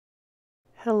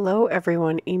Hello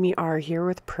everyone, AmyR here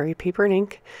with Prairie Paper and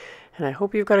Ink, and I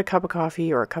hope you've got a cup of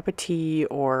coffee or a cup of tea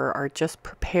or are just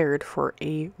prepared for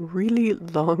a really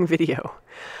long video.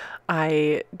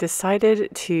 I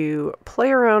decided to play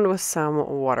around with some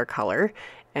watercolor,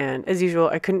 and as usual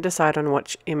I couldn't decide on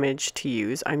which image to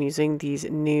use. I'm using these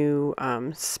new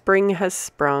Spring has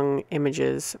Sprung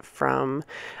images from,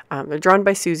 they're drawn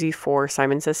by Susie for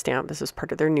Simon Says Stamp. This is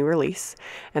part of their new release,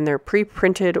 and they're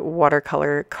pre-printed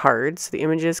watercolor cards. The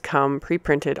images come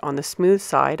pre-printed on the smooth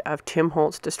side of Tim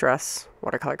Holtz Distress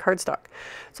watercolor cardstock.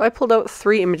 So I pulled out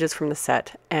 3 images from the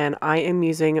set, and I am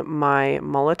using my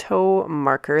Molotow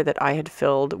marker that I had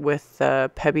filled with the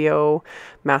Pebeo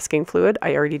masking fluid.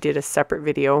 I already did a separate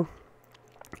video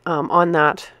on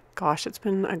that. Gosh, it's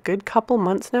been a good couple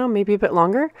months now, maybe a bit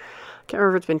longer. Can't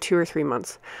remember if it's been 2 or 3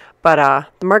 months. But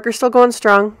the marker's still going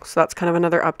strong, so that's kind of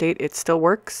another update. It still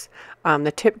works.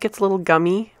 The tip gets a little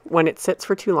gummy when it sits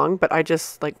for too long, but I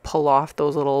just like pull off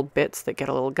those little bits that get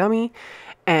a little gummy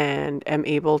and am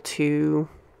able to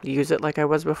use it like I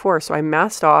was before. So I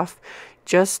masked off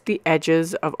just the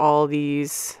edges of all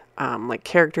these like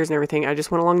characters and everything. I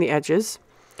just went along the edges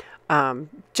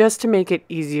just to make it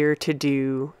easier to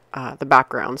do the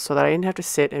background, so that I didn't have to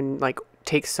sit and like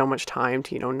take so much time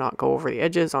to, not go over the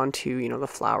edges onto, the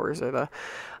flowers or the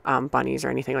bunnies or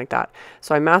anything like that.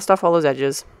 So I masked off all those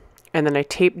edges, and then I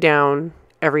taped down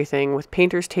everything with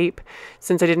painter's tape.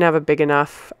 Since I didn't have a big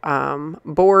enough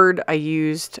board, I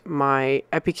used my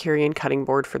Epicurean cutting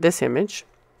board for this image.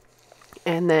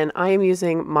 And then I am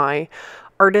using my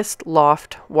Artist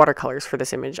Loft watercolors for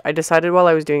this image. I decided while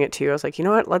I was doing it too, I was like, you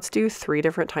know what, let's do 3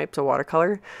 different types of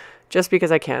watercolor just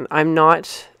because I can. I'm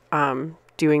not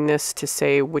doing this to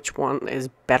say which one is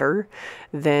better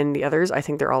than the others. I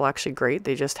think they're all actually great.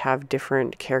 They just have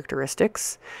different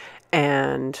characteristics.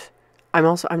 And I'm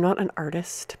not an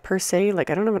artist per se. Like,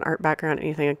 I don't have an art background,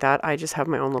 anything like that. I just have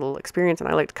my own little experience and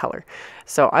I like to color.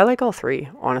 So I like all 3,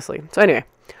 honestly. So anyway,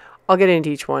 I'll get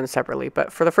into each one separately.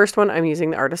 But for the first one, I'm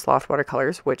using the Artist Loft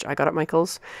watercolors, which I got at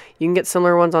Michael's. You can get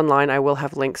similar ones online. I will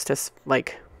have links to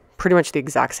like pretty much the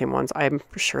exact same ones. I'm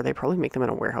sure they probably make them in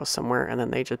a warehouse somewhere and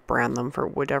then they just brand them for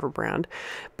whatever brand.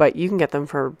 But you can get them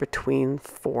for between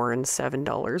 $4 and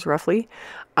 $7 roughly.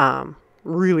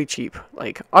 Really cheap.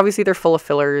 Like, obviously they're full of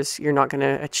fillers. You're not going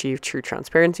to achieve true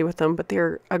transparency with them, but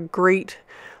they're a great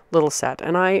little set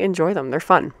and I enjoy them. They're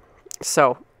fun.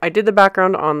 So I did the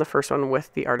background on the first one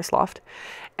with the Artist Loft.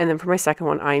 And then for my second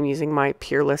one, I'm using my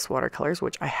Peerless watercolors,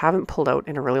 which I haven't pulled out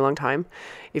in a really long time.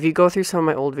 If you go through some of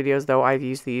my old videos though, I've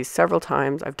used these several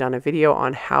times. I've done a video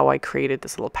on how I created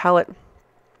this little palette.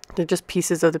 They're just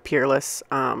pieces of the Peerless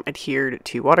adhered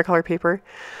to watercolor paper.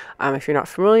 If you're not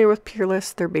familiar with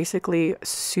Peerless, they're basically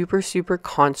super, super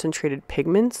concentrated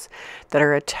pigments that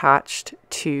are attached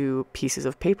to pieces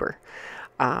of paper.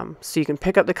 So you can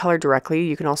pick up the color directly.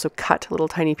 You can also cut little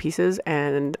tiny pieces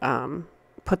and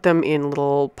put them in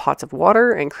little pots of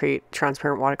water and create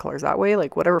transparent watercolors that way,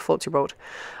 like whatever floats your boat.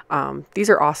 These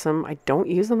are awesome. I don't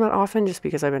use them that often just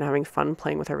because I've been having fun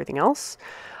playing with everything else.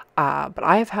 But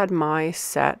I have had my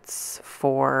sets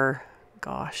for,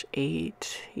 gosh,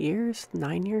 8 years,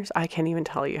 9 years. I can't even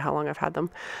tell you how long I've had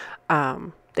them.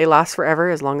 They last forever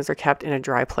as long as they're kept in a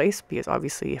dry place, because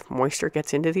obviously if moisture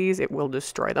gets into these, it will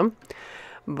destroy them.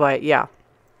 But yeah,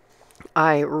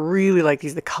 I really like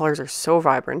these. The colors are so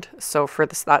vibrant. So for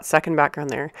that second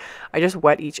background there, I just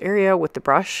wet each area with the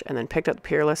brush and then picked up the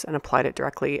Peerless and applied it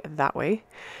directly that way.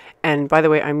 And by the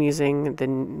way, I'm using the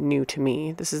new to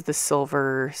me. This is the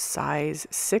silver size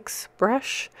 6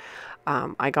 brush.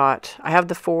 I have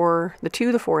the 4, the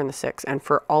 2, the 4, and the 6. And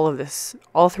for all of this,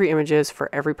 all 3 images, for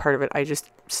every part of it, I just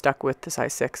stuck with the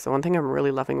size 6. The one thing I'm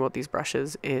really loving about these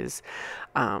brushes is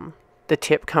the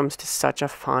tip comes to such a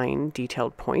fine,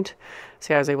 detailed point.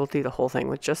 See, I was able to do the whole thing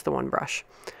with just the one brush.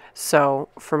 So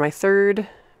for my third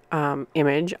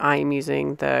image, I'm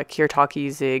using the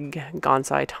Kirtaki Zig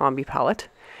Gansai Tombi palette.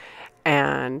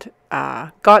 And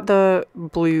got the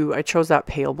blue. I chose that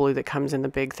pale blue that comes in the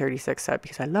big 36 set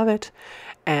because I love it.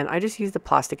 And I just used the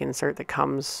plastic insert that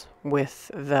comes with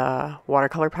the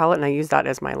watercolor palette, and I used that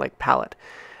as my like palette.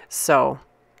 So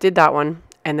did that one.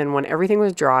 And then when everything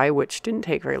was dry, which didn't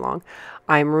take very long,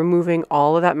 I'm removing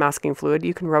all of that masking fluid.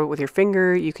 You can rub it with your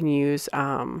finger. You can use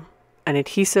an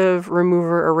adhesive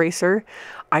remover eraser.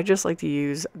 I just like to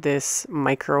use this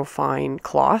microfine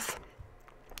cloth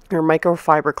or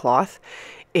microfiber cloth.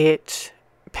 It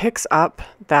picks up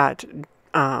that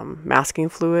masking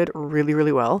fluid really,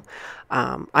 really well.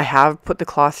 I have put the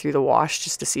cloth through the wash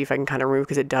just to see if I can kind of remove,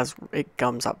 because it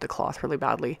gums up the cloth really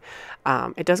badly.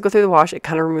 It does go through the wash. It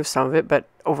kind of removes some of it, but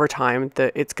over time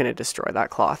it's going to destroy that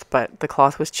cloth. But the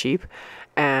cloth was cheap,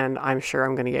 and I'm sure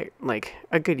I'm going to get like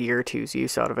a good year or two's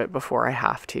use out of it before I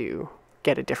have to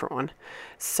get a different one.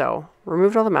 So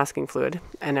removed all the masking fluid,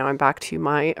 and now I'm back to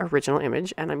my original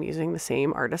image, and I'm using the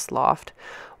same Artist Loft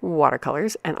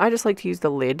watercolors. And I just like to use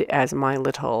the lid as my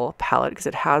little palette because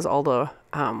it has all the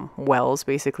wells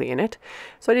basically in it.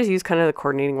 So I just use kind of the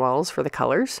coordinating wells for the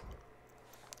colors.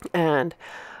 And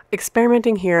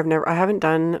experimenting here, I haven't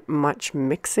done much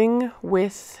mixing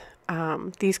with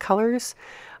these colors.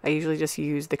 I usually just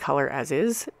use the color as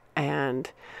is,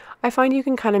 and I find you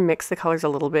can kind of mix the colors a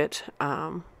little bit,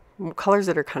 colors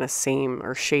that are kind of same,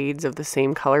 or shades of the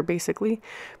same color basically.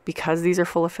 Because these are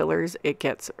full of fillers, it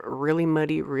gets really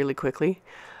muddy really quickly,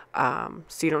 so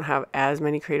you don't have as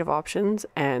many creative options.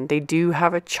 And they do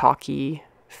have a chalky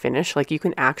finish. Like, you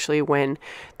can actually, when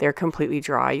they're completely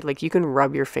dry, like, you can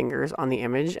rub your fingers on the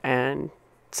image and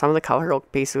some of the color will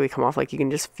basically come off. Like, you can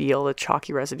just feel the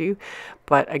chalky residue.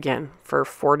 But again, for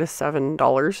 $4 to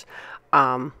 $7,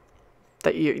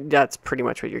 that's pretty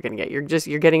much what you're going to get.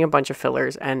 You're getting a bunch of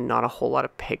fillers and not a whole lot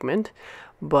of pigment.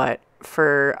 But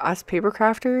for us paper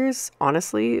crafters,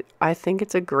 honestly, I think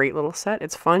it's a great little set.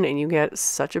 It's fun, and you get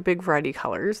such a big variety of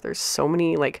colors. There's so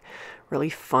many like really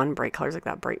fun bright colors, like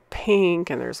that bright pink,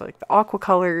 and there's like the aqua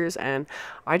colors, and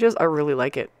I really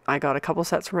like it. I got a couple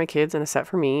sets for my kids and a set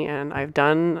for me, and I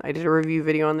did a review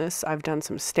video on this. I've done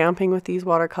some stamping with these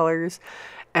watercolors,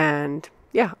 and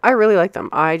yeah, I really like them.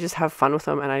 I just have fun with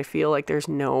them, and I feel like there's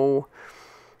no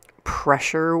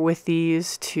pressure with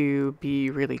these to be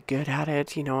really good at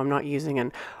it. You know, I'm not using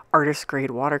an artist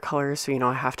grade watercolor, so, you know,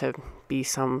 I have to be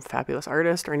some fabulous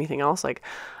artist or anything else. Like,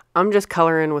 I'm just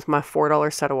coloring with my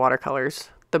 $4 set of watercolors.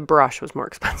 The brush was more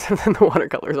expensive than the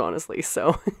watercolors, honestly.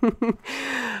 So,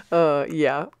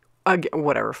 yeah,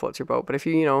 whatever floats your boat. But if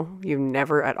you've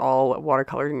never at all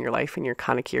watercolored in your life and you're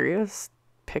kind of curious,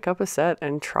 pick up a set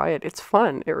and try it. It's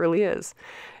fun. It really is.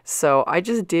 So I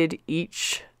just did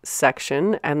each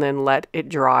section and then let it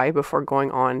dry before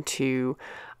going on to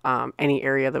any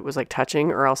area that was like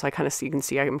touching, or else you can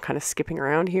see I'm kind of skipping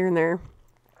around here and there.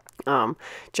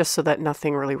 Just so that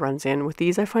nothing really runs in. With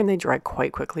these, I find they dry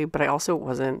quite quickly, but I also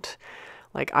wasn't,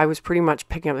 like, I was pretty much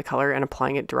picking up the color and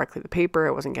applying it directly to the paper.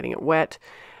 I wasn't getting it wet.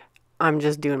 I'm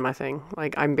just doing my thing.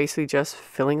 Like, I'm basically just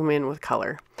filling them in with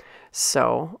color.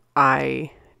 So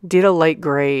I did a light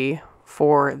gray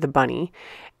for the bunny.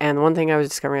 And one thing I was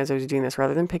discovering as I was doing this,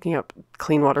 rather than picking up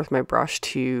clean water with my brush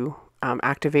to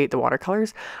activate the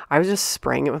watercolors, I was just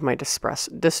spraying it with my distress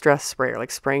sprayer,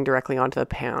 like spraying directly onto the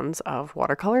pans of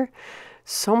watercolor.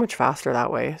 So much faster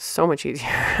that way, so much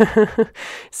easier.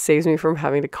 Saves me from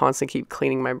having to constantly keep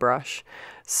cleaning my brush.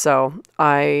 So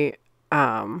I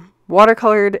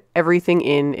watercolored everything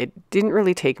in. It didn't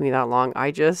really take me that long. I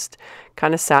just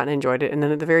kind of sat and enjoyed it. And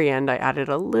then at the very end, I added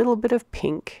a little bit of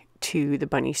pink to the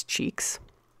bunny's cheeks.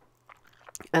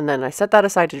 And then I set that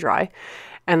aside to dry.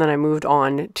 And then I moved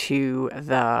on to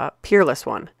the Peerless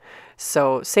one.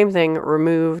 So same thing,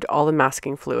 removed all the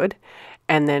masking fluid.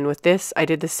 And then with this, I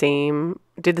did the same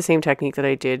technique that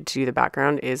I did to do the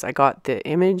background. Is I got the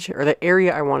image, or the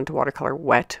area I wanted to watercolor,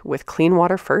 wet with clean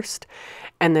water first,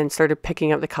 and then started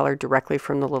picking up the color directly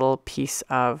from the little piece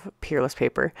of Peerless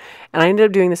paper. And I ended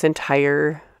up doing this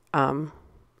entire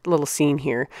little scene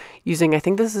here using, I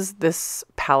think this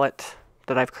palette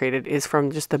that I've created is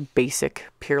from just the basic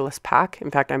Peerless pack.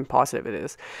 In fact, I'm positive it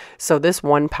is. So this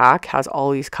one pack has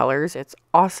all these colors. It's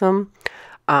awesome.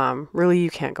 Really, you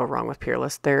can't go wrong with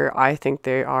Peerless. I think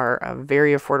they are a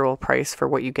very affordable price for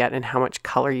what you get and how much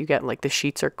color you get. Like, the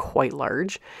sheets are quite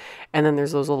large. And then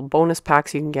there's those little bonus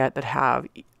packs you can get that have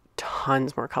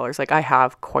tons more colors. Like, I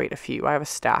have quite a few. I have a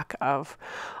stack of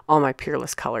all my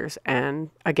Peerless colors. And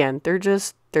again,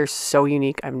 they're so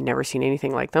unique. I've never seen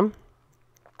anything like them.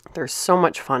 They're so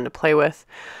much fun to play with.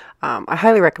 I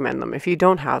highly recommend them. If you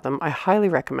don't have them, I highly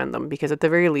recommend them, because at the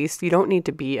very least, you don't need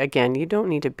to be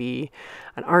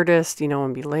an artist,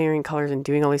 and be layering colors and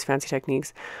doing all these fancy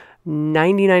techniques.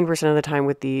 99% of the time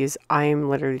with these, I'm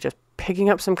literally just picking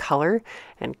up some color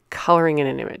and coloring in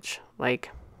an image. Like,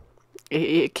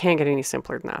 it can't get any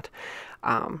simpler than that.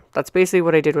 That's basically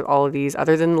what I did with all of these,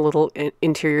 other than the little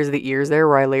interiors of the ears there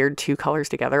where I layered 2 colors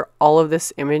together. All of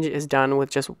this image is done with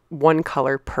just 1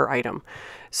 color per item.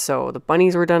 So the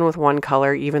bunnies were done with 1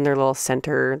 color, even their little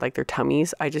center, like their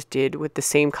tummies, I just did with the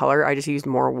same color. I just used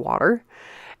more water.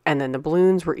 And then the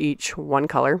balloons were each 1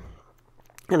 color.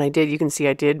 And you can see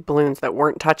I did balloons that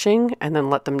weren't touching and then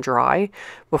let them dry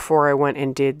before I went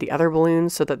and did the other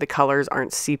balloons so that the colors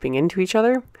aren't seeping into each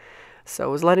other. So I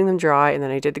was letting them dry, and then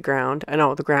I did the ground.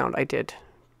 The ground I did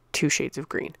 2 shades of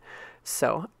green.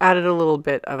 So added a little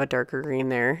bit of a darker green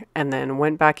there, and then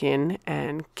went back in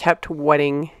and kept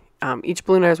wetting each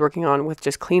balloon I was working on with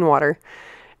just clean water.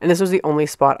 And this was the only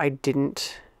spot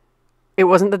it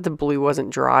wasn't that the blue wasn't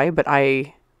dry, but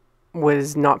I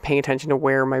was not paying attention to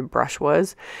where my brush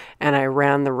was, and I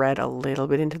ran the red a little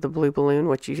bit into the blue balloon,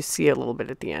 which you see a little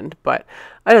bit at the end, but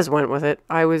I just went with it.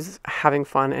 I was having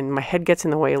fun, and my head gets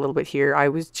in the way a little bit here. I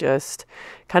was just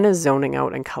kind of zoning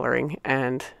out and coloring,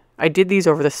 and I did these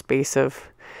over the space of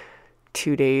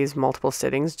 2 days, multiple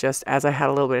sittings, just as I had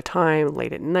a little bit of time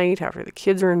late at night after the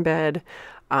kids were in bed.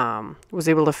 Was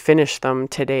able to finish them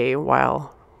today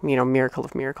while, miracle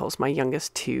of miracles, my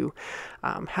youngest 2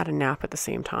 had a nap at the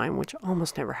same time, which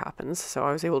almost never happens. So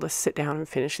I was able to sit down and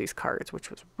finish these cards, which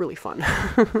was really fun.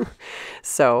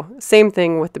 So same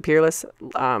thing with the Peerless.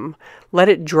 Let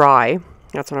it dry.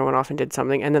 That's when I went off and did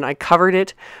something. And then I covered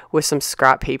it with some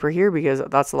scrap paper here, because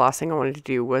that's the last thing I wanted to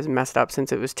do was mess it up,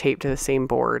 since it was taped to the same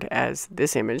board as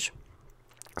this image.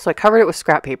 So I covered it with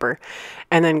scrap paper,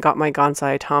 and then got my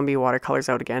Gansai Tambi watercolors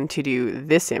out again to do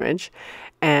this image.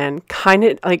 And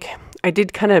I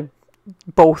did kind of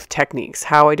both techniques.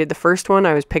 How I did the first one,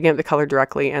 I was picking up the color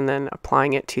directly and then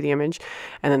applying it to the image.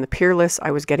 And then the Peerless,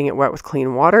 I was getting it wet with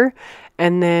clean water,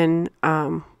 and then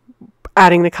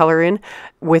adding the color in.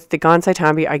 With the Gansai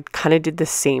Tambi, I kind of did the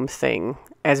same thing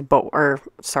as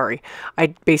I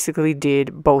basically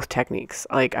did both techniques.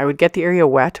 Like, I would get the area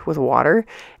wet with water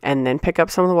and then pick up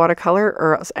some of the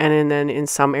watercolor, and then in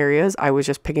some areas I was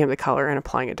just picking up the color and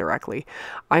applying it directly.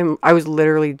 I was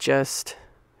literally just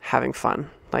having fun.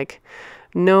 Like,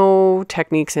 no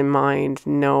techniques in mind,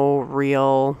 no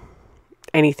real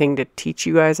anything to teach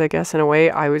you guys, I guess, in a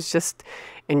way. I was just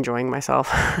enjoying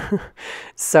myself.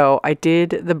 So I did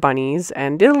the bunnies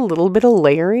and did a little bit of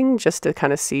layering just to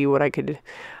kind of see what I could,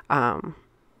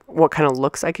 what kind of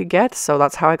looks I could get. So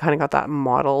that's how I kind of got that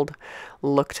modeled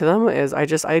look to them. Is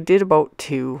I did about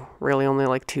 2, really only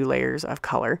like 2 layers of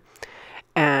color.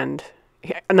 And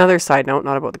another side note,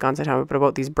 not about the Gansai Tambi, but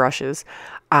about these brushes.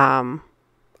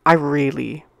 I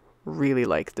really, really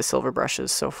like the silver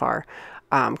brushes so far.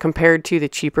 Compared to the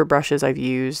cheaper brushes I've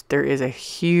used, there is a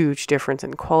huge difference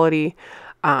in quality.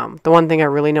 The one thing I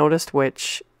really noticed,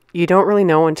 which you don't really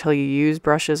know until you use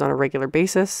brushes on a regular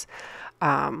basis,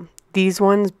 these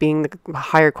ones being the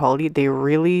higher quality, they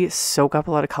really soak up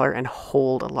a lot of color and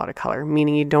hold a lot of color,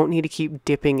 meaning you don't need to keep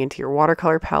dipping into your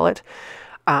watercolor palette.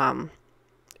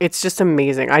 It's just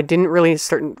amazing. I didn't really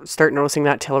start noticing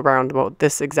that till around about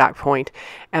this exact point,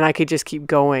 and I could just keep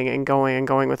going and going and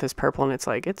going with this purple, and it's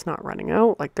like, it's not running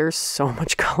out. Like, there's so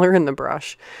much color in the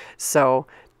brush. So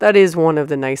that is one of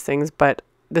the nice things, but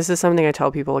this is something I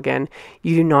tell people again,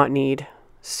 you do not need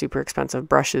super expensive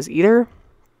brushes either.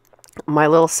 My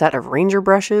little set of Ranger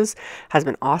brushes has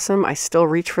been awesome. I still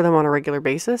reach for them on a regular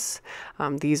basis.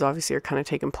 These obviously are kind of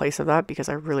taking place of that because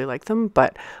I really like them,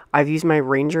 but I've used my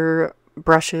Ranger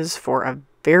brushes for a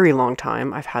very long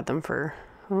time. I've had them for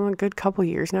a good couple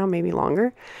years now, maybe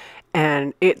longer.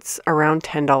 And it's around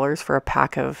 $10 for a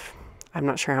pack of, I'm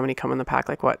not sure how many come in the pack,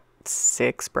 like what,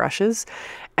 6 brushes.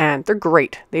 And they're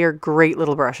great. They are great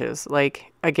little brushes.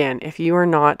 Like, again, if you are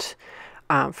not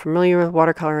familiar with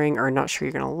watercoloring, or not sure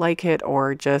you're going to like it,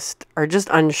 or just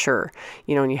unsure,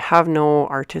 and you have no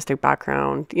artistic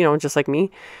background, just like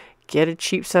me, get a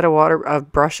cheap set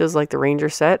of brushes like the Ranger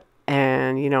set,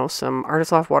 and some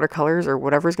Artist Loft watercolors or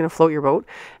whatever's going to float your boat,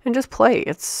 and just play.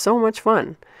 It's so much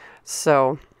fun.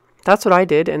 So that's what I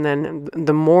did. And then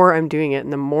the more I'm doing it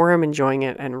and the more I'm enjoying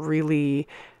it and really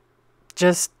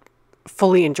just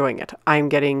fully enjoying it, I'm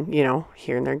getting,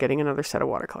 here and there, getting another set of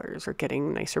watercolors or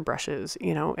getting nicer brushes.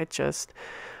 It just,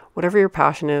 whatever your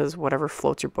passion is, whatever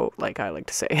floats your boat, like I like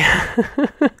to say.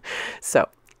 So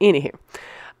anywho,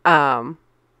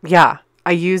 yeah,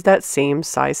 I use that same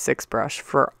size 6 brush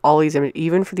for all these images,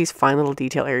 even for these fine little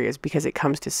detail areas, because it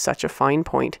comes to such a fine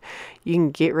point. You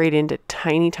can get right into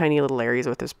tiny, tiny little areas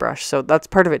with this brush. So that's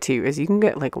part of it too, is you can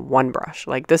get like one brush.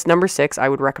 Like this number 6, I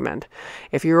would recommend.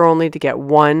 If you were only to get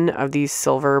one of these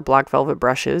silver black velvet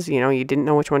brushes, you didn't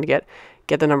know which one to get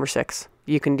the number 6.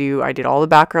 You can do, I did all the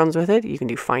backgrounds with it. You can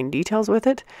do fine details with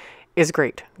it. Is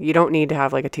great. You don't need to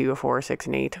have like a 2, a 4, a 6,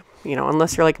 and 8,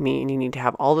 unless you're like me and you need to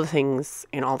have all the things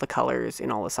in all the colors,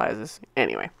 in all the sizes.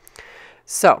 Anyway,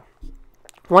 so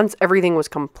once everything was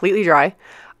completely dry,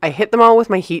 I hit them all with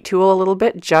my heat tool a little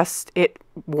bit. It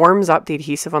warms up the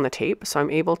adhesive on the tape, so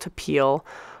I'm able to peel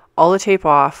all the tape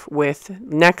off with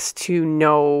next to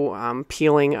no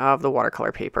peeling of the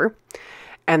watercolor paper.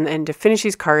 And then to finish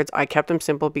these cards, I kept them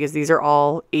simple because these are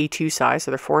all A2 size,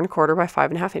 so they're 4 1/4 by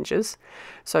 5.5 inches.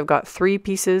 So I've got 3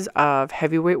 pieces of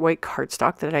heavyweight white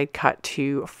cardstock that I cut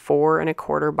to 4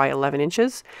 1/4 by 11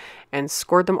 inches and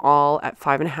scored them all at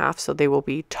 5.5, so they will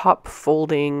be top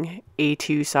folding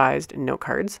A2 sized note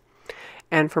cards.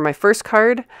 And for my first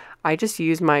card, I just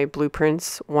used my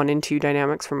Blueprints 1 and 2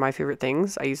 Dynamics from My Favorite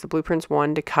Things. I used the Blueprints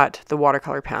 1 to cut the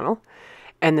watercolor panel,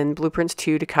 and then Blueprints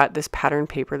 2 to cut this pattern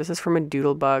paper. This is from a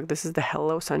Doodlebug. This is the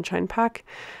Hello Sunshine pack.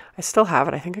 I still have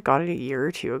it. I think I got it a year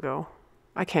or 2 ago.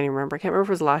 I can't even remember. I can't remember if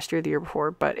it was last year or the year before,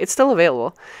 but it's still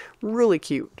available. Really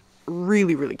cute.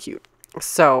 Really, really cute.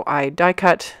 So I die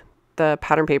cut the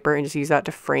pattern paper and just use that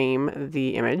to frame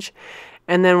the image.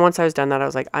 And then once I was done that, I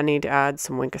was like, I need to add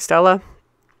some Wink of Stella.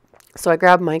 So I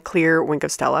grabbed my clear Wink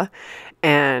of Stella,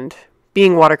 and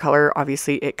being watercolor,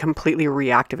 obviously it completely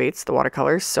reactivates the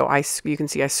watercolors. So you can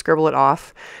see I scribble it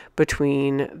off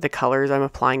between the colors I'm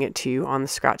applying it to on the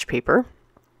scratch paper.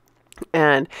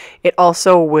 And it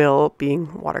also will,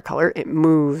 being watercolor, it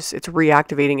moves, it's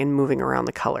reactivating and moving around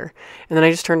the color. And then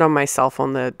I just turned on my cell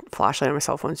phone, the flashlight on my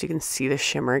cell phone, so you can see the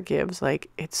shimmer it gives. Like,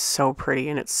 it's so pretty,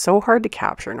 and it's so hard to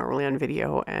capture normally on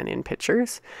video and in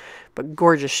pictures, but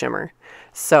gorgeous shimmer.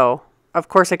 So of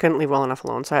course I couldn't leave well enough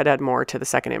alone, so I had to add more to the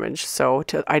second image. So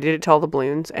I did it to all the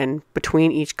balloons, and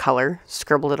between each color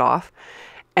scribbled it off.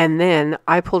 And then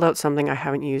I pulled out something I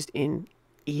haven't used in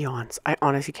eons. I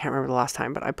honestly can't remember the last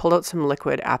time, but I pulled out some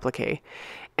liquid applique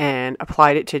and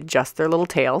applied it to just their little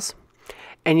tails.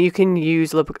 And you can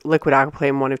use liquid applique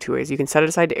in one of 2 ways. You can set it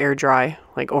aside to air dry,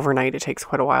 like overnight, it takes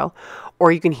quite a while,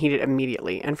 or you can heat it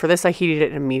immediately. And for this, I heated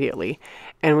it immediately.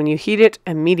 And when you heat it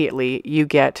immediately, you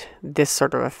get this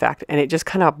sort of effect, and it just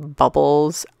kind of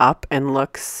bubbles up and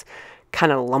looks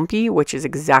kind of lumpy, which is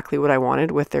exactly what I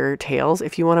wanted with their tails.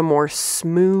 If you want a more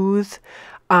smooth,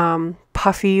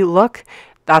 puffy look,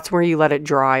 that's where you let it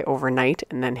dry overnight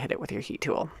and then hit it with your heat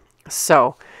tool.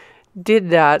 So did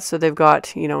that, so they've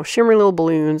got, you know, shimmery little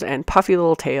balloons and puffy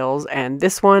little tails. And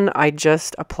this one I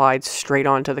just applied straight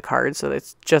onto the card, so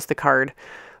it's just the card,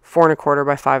 4 1/4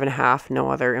 by 5.5, no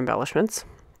other embellishments.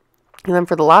 And then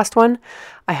for the last one,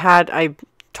 I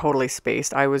totally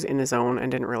spaced. I was in the zone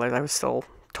and didn't realize I was still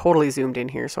totally zoomed in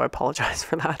here, so I apologize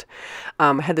for that.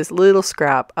 I had this little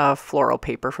scrap of floral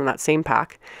paper from that same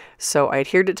pack, so I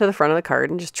adhered it to the front of the card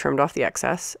and just trimmed off the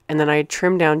excess, and then I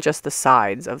trimmed down just the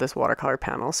sides of this watercolor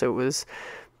panel, so it was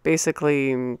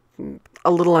basically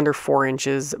a little under 4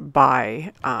 inches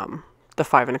by the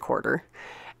 5 1/4,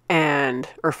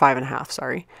 or 5.5,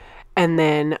 sorry. And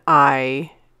then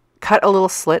I cut a little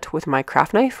slit with my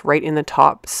craft knife right in the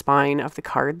top spine of the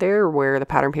card there where the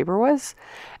pattern paper was.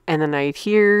 And then I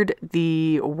adhered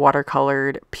the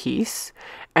watercolored piece,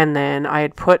 and then I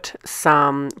had put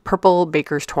some purple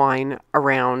baker's twine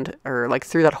around, or like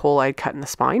through that hole I'd cut in the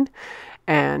spine,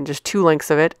 and just 2 lengths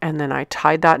of it, and then I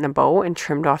tied that in a bow and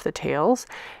trimmed off the tails,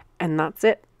 and that's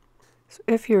it. So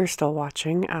if you're still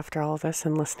watching after all of this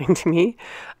and listening to me,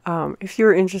 if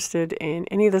you're interested in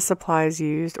any of the supplies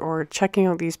used or checking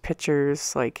out these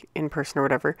pictures like in person or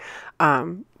whatever,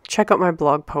 check out my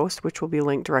blog post, which will be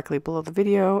linked directly below the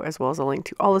video, as well as a link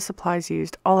to all the supplies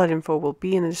used. All that info will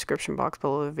be in the description box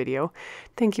below the video.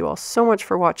 Thank you all so much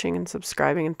for watching and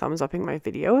subscribing and thumbs upping my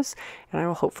videos, and I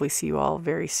will hopefully see you all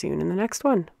very soon in the next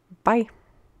one. Bye!